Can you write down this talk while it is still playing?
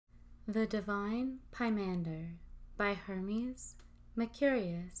The Divine Pymander by Hermes,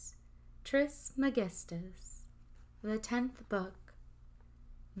 Mercurius, Trismegistus, the 10th book.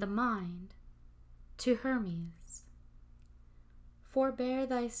 The Mind, to Hermes. Forbear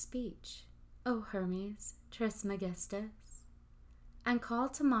thy speech, O Hermes Trismegistus, and call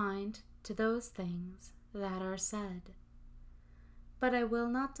to mind to those things that are said. But I will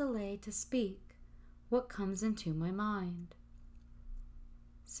not delay to speak what comes into my mind.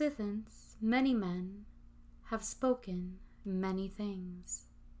 Since many men have spoken many things,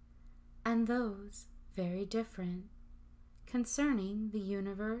 and those very different, concerning the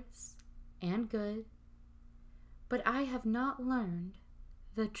universe and good, but I have not learned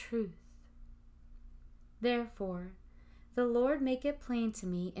the truth. Therefore, the Lord make it plain to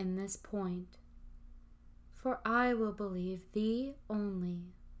me in this point, for I will believe thee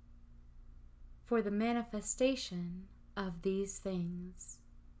only, for the manifestation of these things.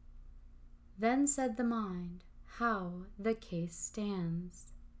 Then said the mind how the case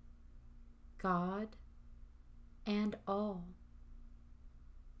stands, God and all.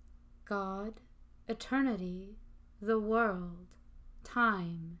 God, eternity, the world,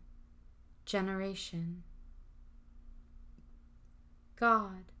 time, generation.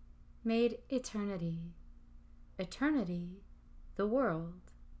 God made eternity, eternity, the world,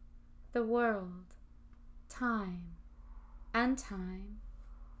 time, and time,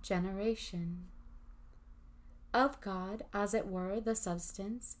 generation. Of God, as it were, the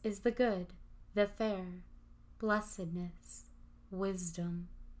substance is the good, the fair, blessedness, wisdom.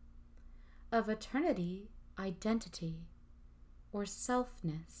 Of eternity, identity, or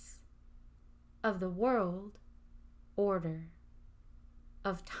selfness. Of the world, order.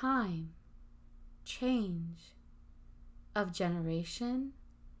 Of time, change. Of generation,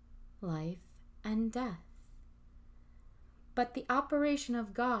 life and death. But the operation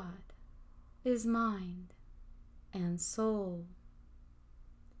of God is mind and soul.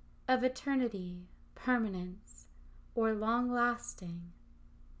 Of eternity, permanence, or long-lasting,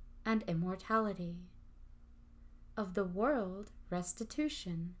 and immortality. Of the world,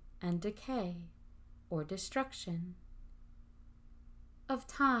 restitution and decay, or destruction. Of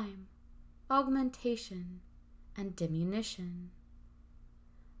time, augmentation and diminution.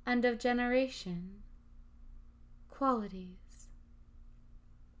 And of generation, qualities.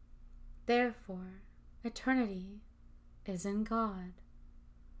 Therefore, eternity is in God,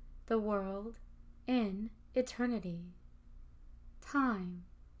 the world in eternity, time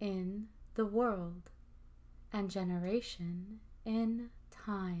in the world, and generation in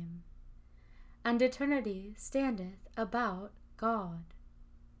time. And eternity standeth about God.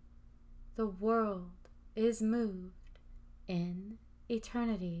 The world is moved in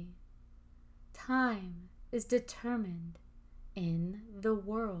eternity. Time is determined in the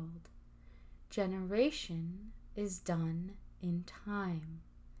world. Generation is done in time.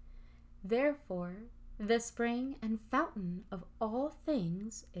 Therefore, the spring and fountain of all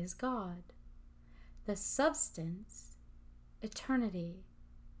things is God. The substance, eternity.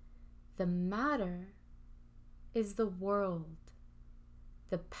 The matter is the world.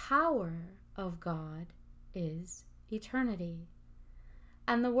 The power of God is eternity.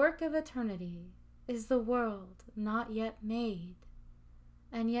 And the work of eternity is the world not yet made,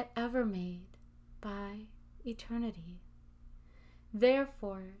 and yet ever made by eternity.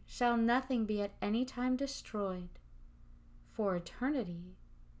 Therefore shall nothing be at any time destroyed, for eternity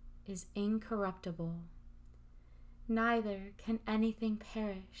is incorruptible. Neither can anything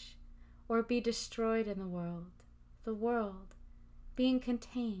perish or be destroyed in the world being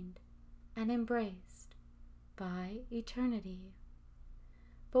contained and embraced by eternity.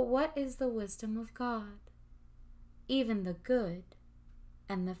 But what is the wisdom of God? Even the good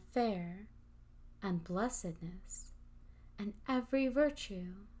and the fair and blessedness and every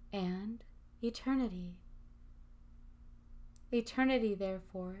virtue and eternity. Eternity,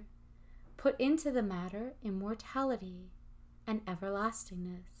 therefore, put into the matter immortality and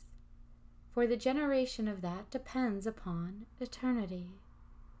everlastingness, for the generation of that depends upon eternity,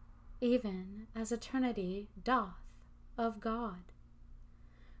 even as eternity doth of God.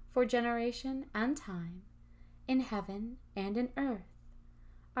 For generation and time, in heaven and in earth,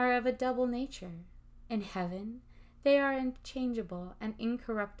 are of a double nature. In heaven they are unchangeable and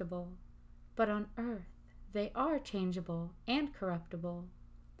incorruptible, but on earth they are changeable and corruptible.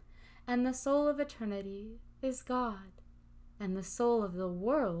 And the soul of eternity is God, and the soul of the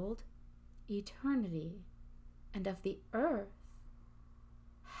world eternity, and of the earth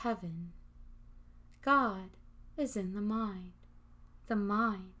heaven. God is in the mind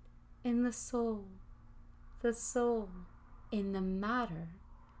in the soul in the matter,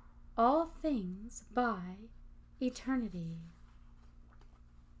 all things by eternity.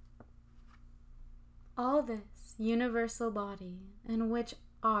 All this universal body, in which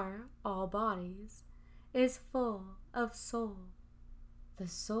are all bodies, is full of soul, the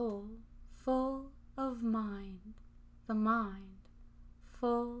soul full of mind, the mind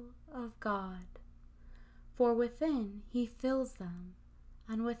full of God. For within he fills them,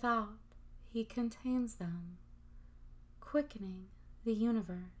 and without he contains them, quickening the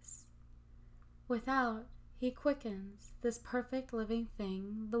universe. Without he quickens this perfect living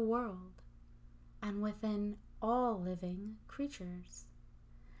thing, the world, and within all living creatures.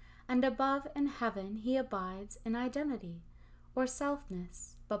 And above in heaven he abides in identity, or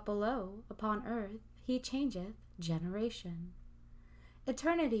selfness, but below upon earth he changeth generation.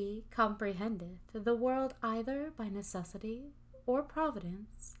 Eternity comprehendeth the world either by necessity, or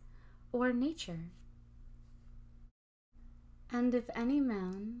providence, or nature. And if any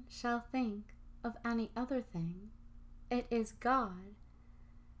man shall think of any other thing, it is God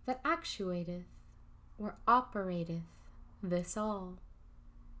that actuateth or operateth this all.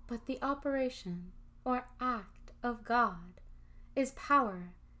 But the operation or act of God is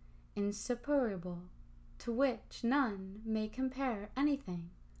power insuperable, to which none may compare anything,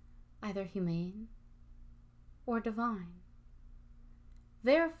 either humane or divine.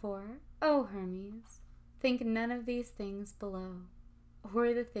 Therefore, O Hermes, think none of these things below,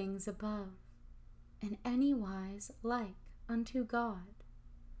 or the things above, in any wise like unto God.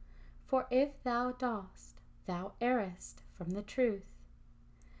 For if thou dost, thou errest from the truth.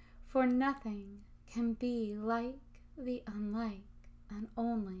 For nothing can be like the unlike, and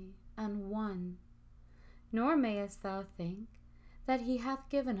only and one. Nor mayest thou think that he hath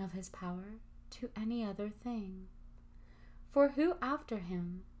given of his power to any other thing. For who after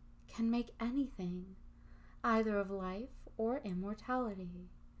him can make anything, either of life or immortality,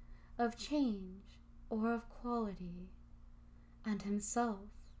 of change or of quality? And himself,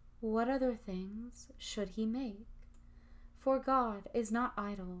 what other things should he make? For God is not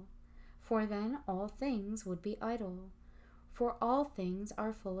idle, for then all things would be idle, for all things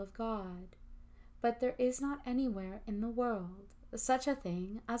are full of God. But there is not anywhere in the world such a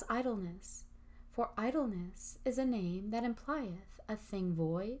thing as idleness, for idleness is a name that implieth a thing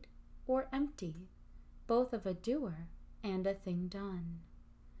void or empty, both of a doer and a thing done.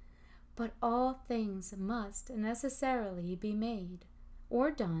 But all things must necessarily be made,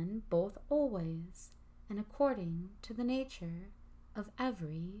 or done both always, and according to the nature of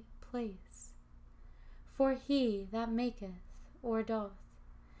every place. For he that maketh or doth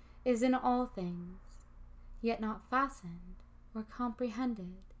is in all things, yet not fastened or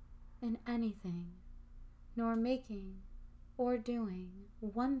comprehended in anything, nor making or doing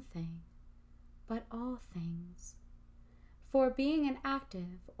one thing, but all things. For being an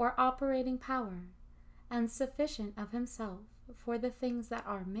active or operating power, and sufficient of himself for the things that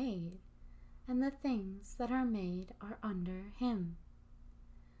are made, and the things that are made are under him.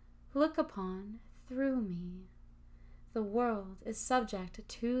 Look upon through me. The world is subject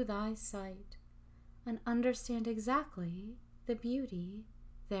to thy sight, and understand exactly the beauty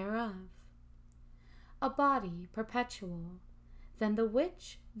thereof. A body perpetual, than the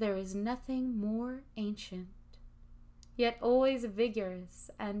which there is nothing more ancient, yet always vigorous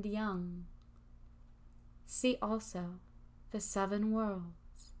and young. See also the 7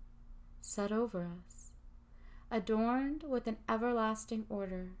 worlds set over us, adorned with an everlasting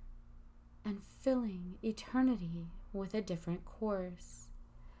order, and filling eternity with a different course.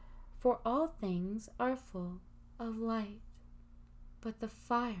 For all things are full of light, but the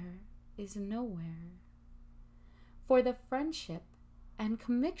fire is nowhere. For the friendship and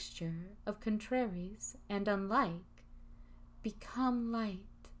commixture of contraries and unlike become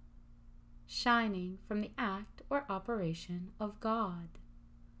light, shining from the act or operation of God,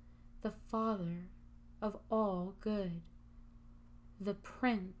 the Father of all good, the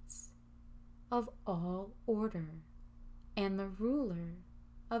Prince of all order, and the ruler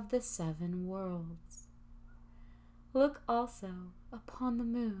of the 7 worlds. Look also upon the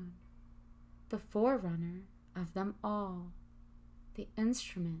moon, the forerunner of them all, the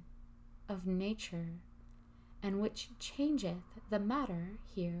instrument of nature, and which changeth the matter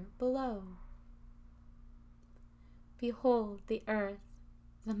here below. Behold the earth,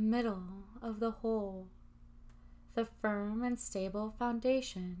 the middle of the whole, the firm and stable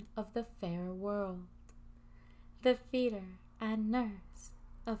foundation of the fair world, the feeder and nurse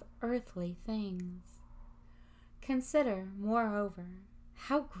of earthly things. Consider, moreover,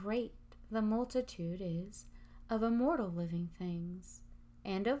 how great the multitude is of immortal living things,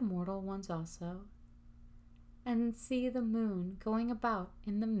 and of mortal ones also. and see the moon going about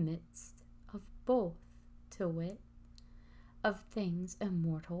in the midst of both, to wit, of things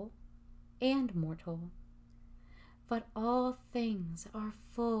immortal and mortal. But all things are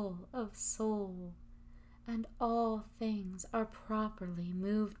full of soul, and all things are properly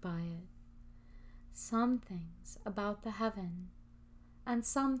moved by it. Some things about the heaven, and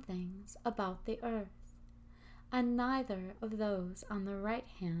some things about the earth, and neither of those on the right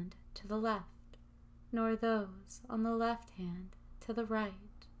hand to the left, nor those on the left hand to the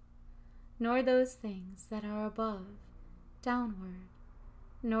right, nor those things that are above, downward,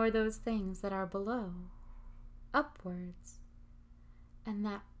 nor those things that are below, upwards, and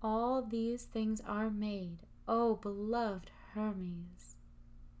that all these things are made, O beloved Hermes.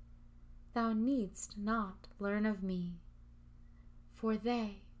 Thou needst not learn of me, for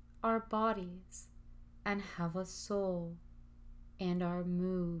they are bodies, and have a soul, and are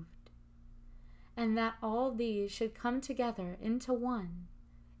moved. And that all these should come together into one,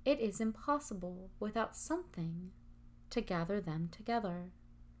 it is impossible without something to gather them together.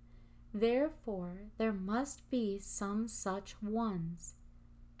 Therefore there must be some such ones,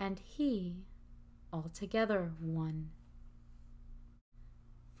 and he altogether one.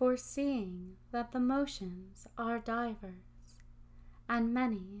 Foreseeing that the motions are divers, and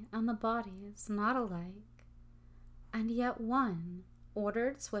many, and the bodies not alike, and yet one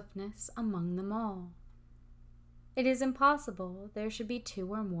ordered swiftness among them all, it is impossible there should be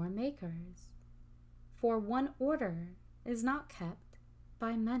two or more makers, for one order is not kept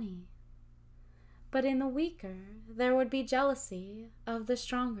by many. But in the weaker there would be jealousy of the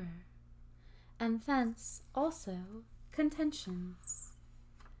stronger, and thence also contentions.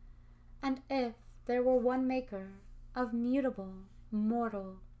 And if there were one maker of mutable,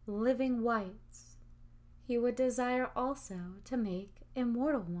 mortal, living whites, he would desire also to make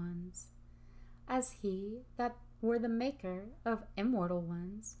immortal ones, as he that were the maker of immortal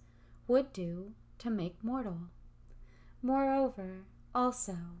ones would do to make mortal. Moreover,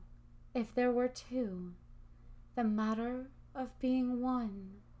 also, if there were two, the matter of being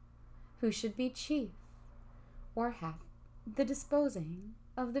one, who should be chief, or have the disposing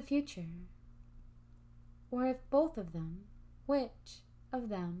of the future, or if both of them, which of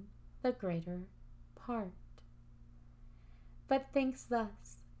them the greater part. But thinks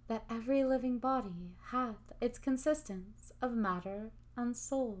thus, that every living body hath its consistence of matter and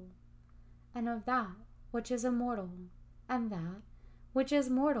soul, and of that which is immortal, and that which is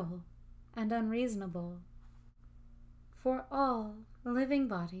mortal and unreasonable. For all living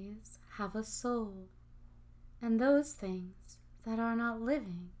bodies have a soul, and those things that are not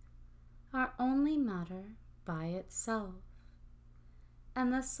living are only matter by itself,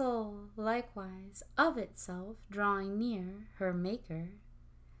 and the soul likewise of itself drawing near her Maker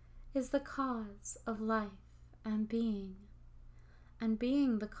is the cause of life and being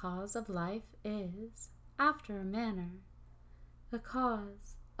being the cause of life is, after a manner, the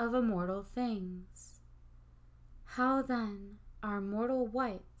cause of immortal things. How then are mortal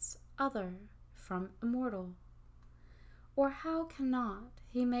whites other from immortal? Or how cannot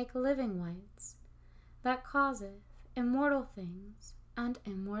he make living whites that causeth immortal things and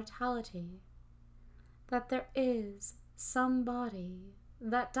immortality? That there is some body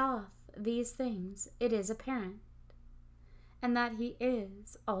that doth these things, it is apparent, and that he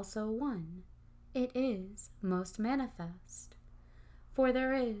is also one, it is most manifest. For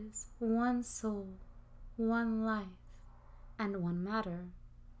there is one soul, one life, and one matter.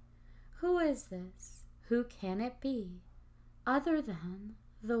 Who is this? Who can it be, other than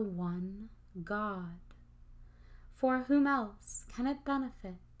the one God? For whom else can it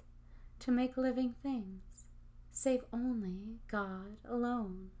benefit to make living things, save only God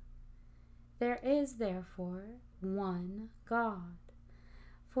alone? There is therefore one God,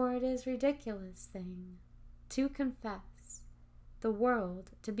 for it is ridiculous thing to confess the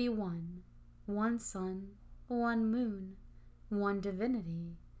world to be one sun, one moon, one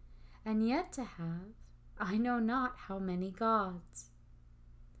divinity, and yet to have I know not how many gods.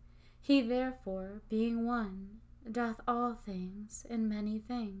 He therefore, being one, doth all things in many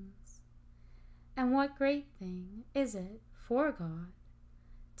things. And what great thing is it for God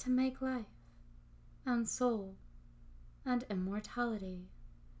to make life, and soul, and immortality,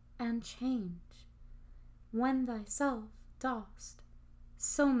 and change, when thyself dost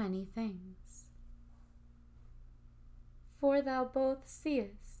so many things? For thou both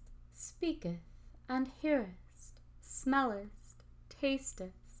seest, speakest, and hearest, smellest,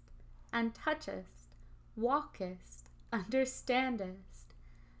 tastest, and touchest, walkest, understandest,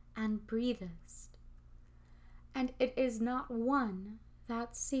 and breathest. And it is not one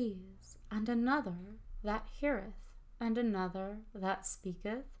that sees, and another that heareth, and another that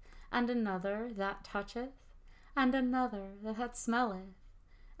speaketh, and another that toucheth, and another that smelleth,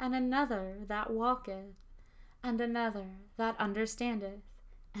 and another that walketh, and another that understandeth,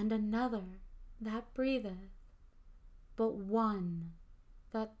 and another that breatheth, but one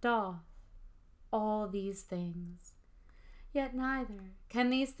that doth all these things. Yet neither can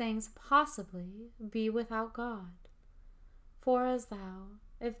these things possibly be without God. For as thou,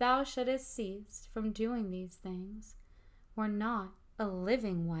 if thou shouldest cease from doing these things, were not a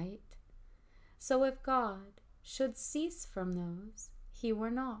living wight, so if God should cease from those, he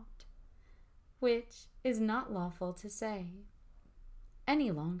were not, which is not lawful to say, any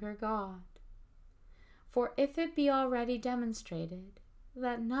longer God. For if it be already demonstrated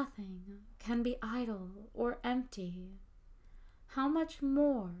that nothing can be idle or empty, how much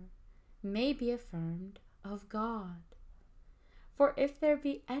more may be affirmed of God? For if there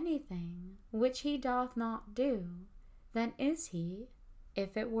be anything which he doth not do, then is he,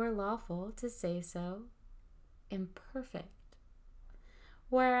 if it were lawful to say so, imperfect.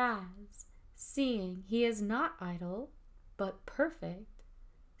 Whereas, seeing he is not idle, but perfect,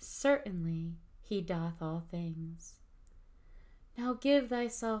 certainly he doth all things. Now give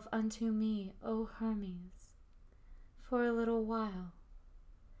thyself unto me, O Hermes, for a little while.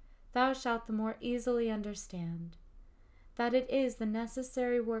 Thou shalt the more easily understand that it is the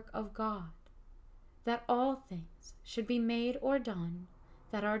necessary work of God, that all things should be made or done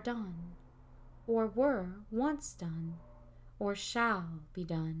that are done, or were once done, or shall be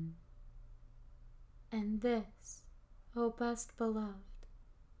done. And this, O best beloved,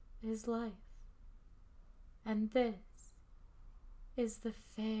 is life, and this is the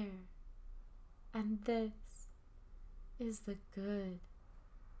fair, and this is the good,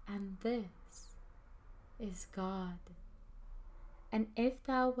 and this is God. And if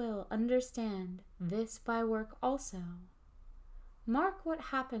thou wilt understand this by work also, mark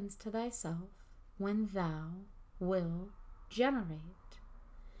what happens to thyself when thou will generate.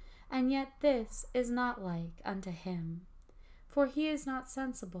 And yet this is not like unto him, for he is not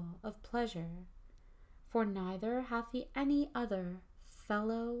sensible of pleasure, for neither hath he any other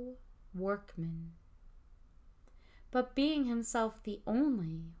fellow workman. But being himself the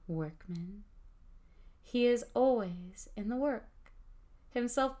only workman, he is always in the work,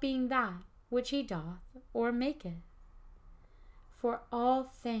 himself being that which he doth or maketh. For all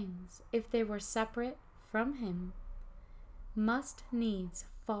things, if they were separate from him, must needs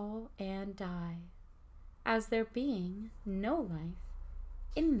fall and die, as there being no life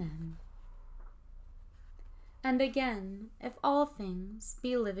in them. And again, if all things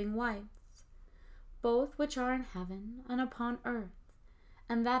be living wights, both which are in heaven and upon earth,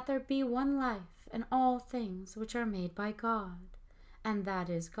 and that there be one life in all things which are made by God, and that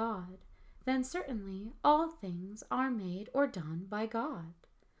is God, then certainly all things are made or done by God.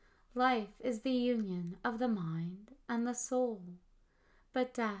 Life is the union of the mind and the soul,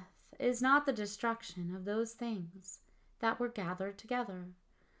 but death is not the destruction of those things that were gathered together,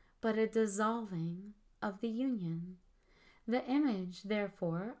 but a dissolving of the union. The image,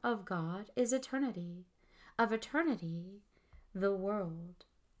 therefore, of God is eternity, of eternity the world,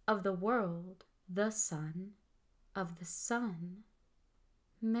 of the world the Son, of the Son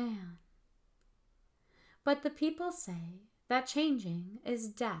man. But the people say that changing is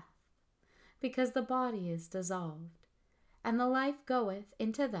death, because the body is dissolved, and the life goeth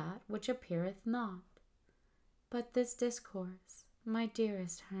into that which appeareth not. But this discourse, my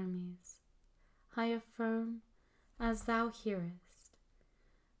dearest Hermes, I affirm, as thou hearest,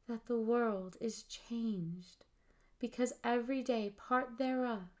 that the world is changed, because every day part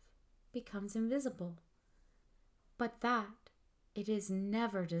thereof becomes invisible, but that it is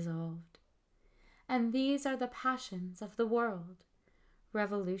never dissolved. And these are the passions of the world,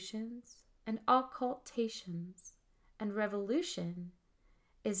 revolutions and occultations, and revolution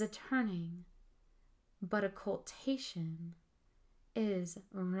is a turning, but occultation is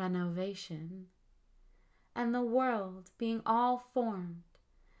renovation. And the world, being all formed,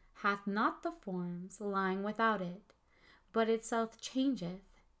 hath not the forms lying without it, but itself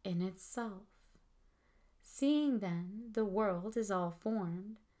changeth in itself. Seeing then the world is all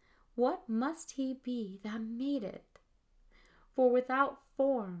formed, what must he be that made it? For without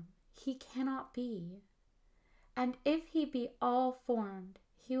form he cannot be. And if he be all formed,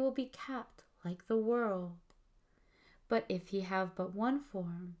 he will be kept like the world. But if he have but one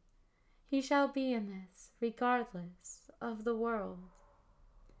form, he shall be in this regardless of the world.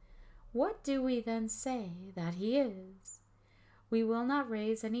 What do we then say that he is? We will not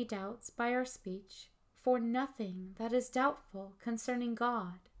raise any doubts by our speech, for nothing that is doubtful concerning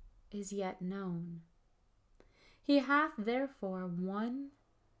God is yet known. He hath therefore one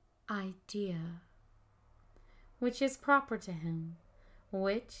idea, which is proper to him,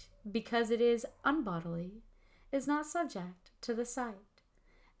 which, because it is unbodily, is not subject to the sight,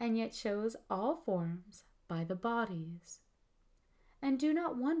 and yet shows all forms by the bodies. And do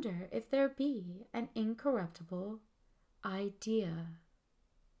not wonder if there be an incorruptible idea.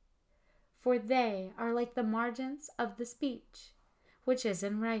 For they are like the margins of the speech, which is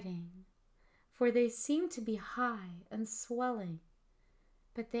in writing. For they seem to be high and swelling,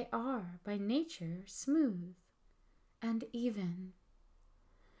 but they are by nature smooth and even.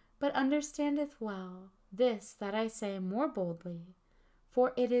 But understandeth well this that I say more boldly,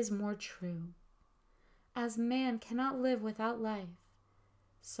 for it is more true. As man cannot live without life,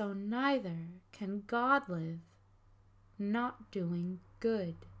 so neither can God live, not doing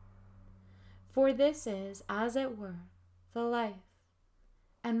good. For this is, as it were, the life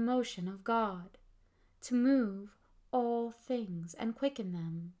and motion of God, to move all things and quicken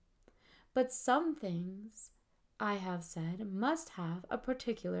them. But some things, I have said, must have a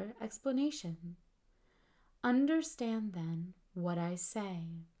particular explanation. Understand then what I say.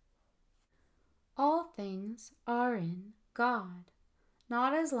 All things are in God,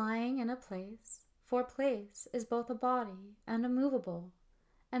 not as lying in a place, for place is both a body and a movable,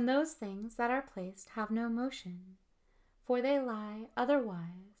 and those things that are placed have no motion, for they lie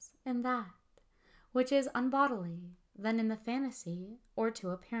otherwise in that which is unbodily than in the fantasy or to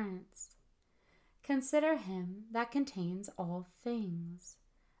appearance. Consider him that contains all things,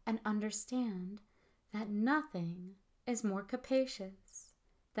 and understand that nothing is more capacious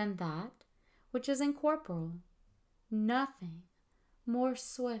than that which is incorporeal, nothing more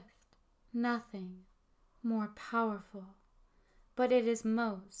swift, nothing more powerful, but it is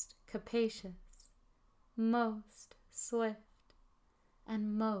most capacious, most swift,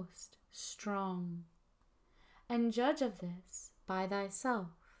 and most strong. And judge of this by thyself.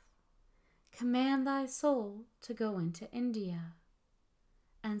 Command thy soul to go into India,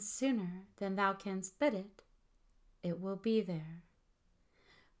 and sooner than thou canst bid it, it will be there.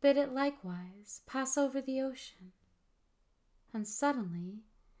 Bid it likewise pass over the ocean, and suddenly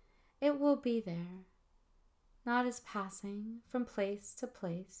it will be there, not as passing from place to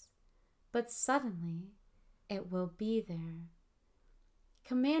place, but suddenly it will be there.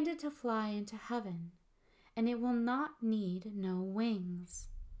 Command it to fly into heaven, and it will not need no wings.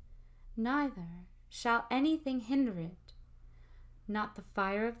 Neither shall anything hinder it, not the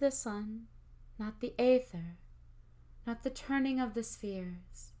fire of the sun, not the aether, not the turning of the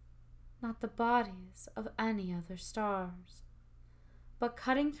spheres, not the bodies of any other stars. But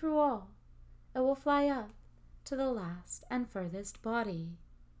cutting through all, it will fly up to the last and furthest body.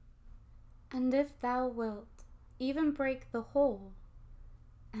 And if thou wilt even break the whole,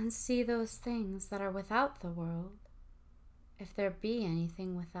 and see those things that are without the world, if there be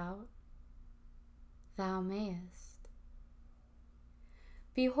anything without, thou mayest.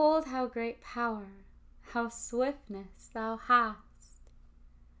 Behold how great power, how swiftness thou hast.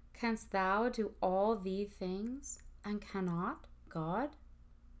 Canst thou do all these things, and cannot God?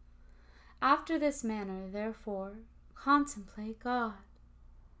 After this manner, therefore, contemplate God,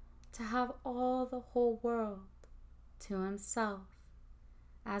 to have all the whole world to himself,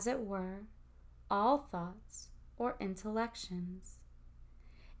 as it were, all thoughts or intellections.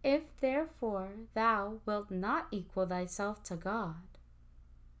 If therefore thou wilt not equal thyself to God,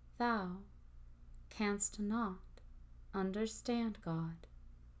 thou canst not understand God.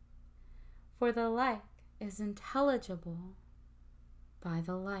 For the like is intelligible by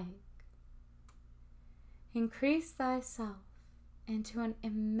the like. Increase thyself into an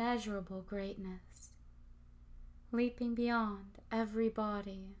immeasurable greatness, leaping beyond every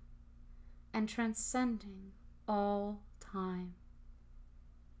body and transcending all time.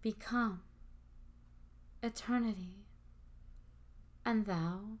 Become eternity, and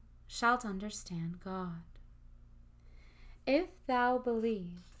thou shalt understand God. If thou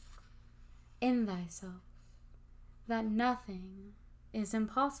believe in thyself that nothing is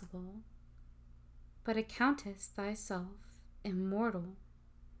impossible, but accountest thyself immortal,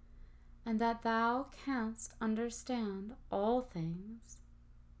 and that thou canst understand all things,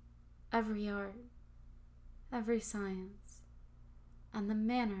 every art, every science, and the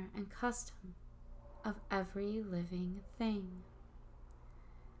manner and custom of every living thing,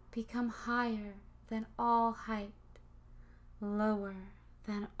 become higher than all height, lower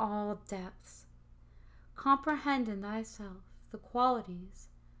than all depths, comprehend in thyself the qualities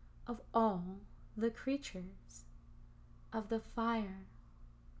of all the creatures, of the fire,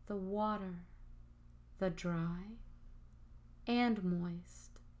 the water, the dry and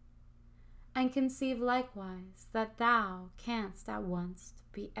moist, and conceive likewise that thou canst at once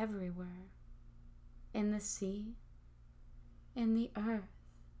be everywhere, in the sea, in the earth.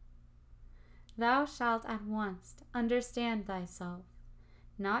 Thou shalt at once understand thyself,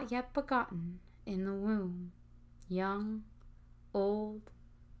 not yet begotten in the womb, young, old,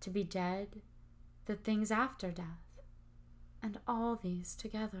 to be dead, the things after death, and all these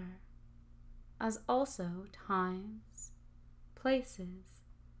together, as also times, places,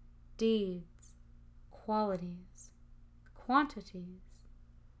 deeds, qualities, quantities,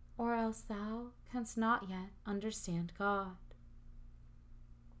 or else thou canst not yet understand God.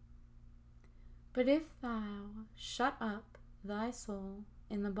 But if thou shut up thy soul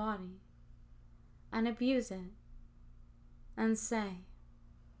in the body, and abuse it, and say,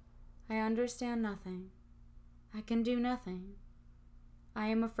 I understand nothing, I can do nothing, I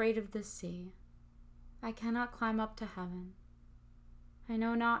am afraid of the sea, I cannot climb up to heaven, I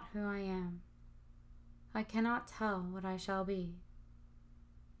know not who I am, I cannot tell what I shall be.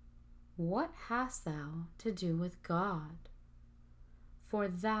 What hast thou to do with God? For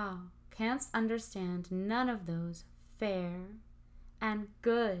thou canst understand none of those fair and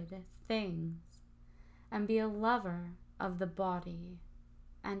good things, and be a lover of the body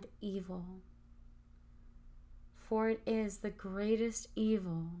and evil. For it is the greatest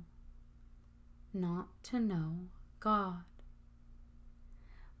evil not to know God.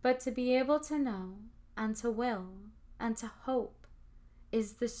 But to be able to know and to will and to hope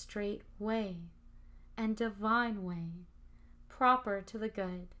is the straight way and divine way, proper to the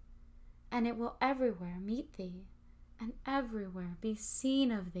good, and it will everywhere meet thee, and everywhere be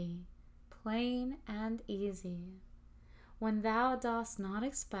seen of thee, plain and easy. When thou dost not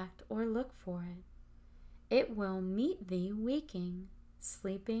expect or look for it, it will meet thee waking,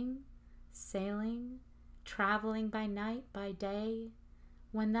 sleeping, sailing, traveling by night, by day,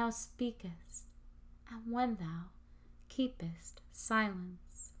 when thou speakest, and when thou keepest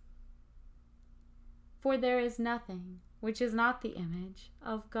silence. For there is nothing which is not the image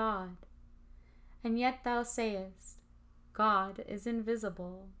of God. And yet thou sayest, God is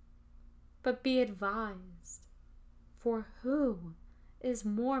invisible. But be advised, for who is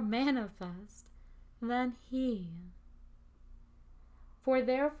more manifest than he? For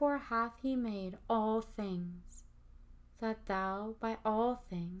therefore hath he made all things, that thou by all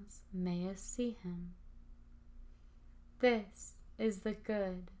things mayest see him. This is the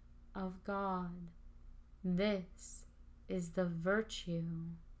good of God. This is the virtue,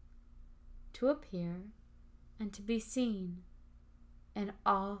 to appear and to be seen in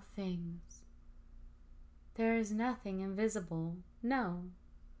all things. There is nothing invisible, no,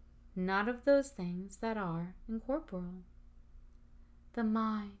 not of those things that are incorporeal. The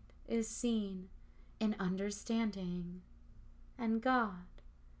mind is seen in understanding, and God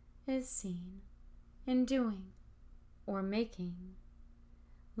is seen in doing or making.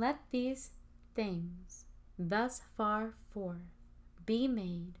 Let these things thus far forth be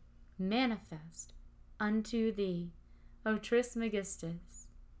made manifest unto thee, O Trismegistus.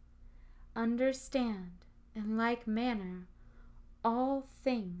 Understand in like manner all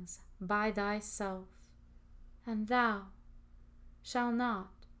things by thyself, and thou shalt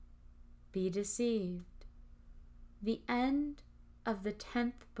not be deceived. The end of the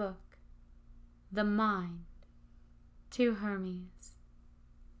 10th book, The Mind, to Hermes.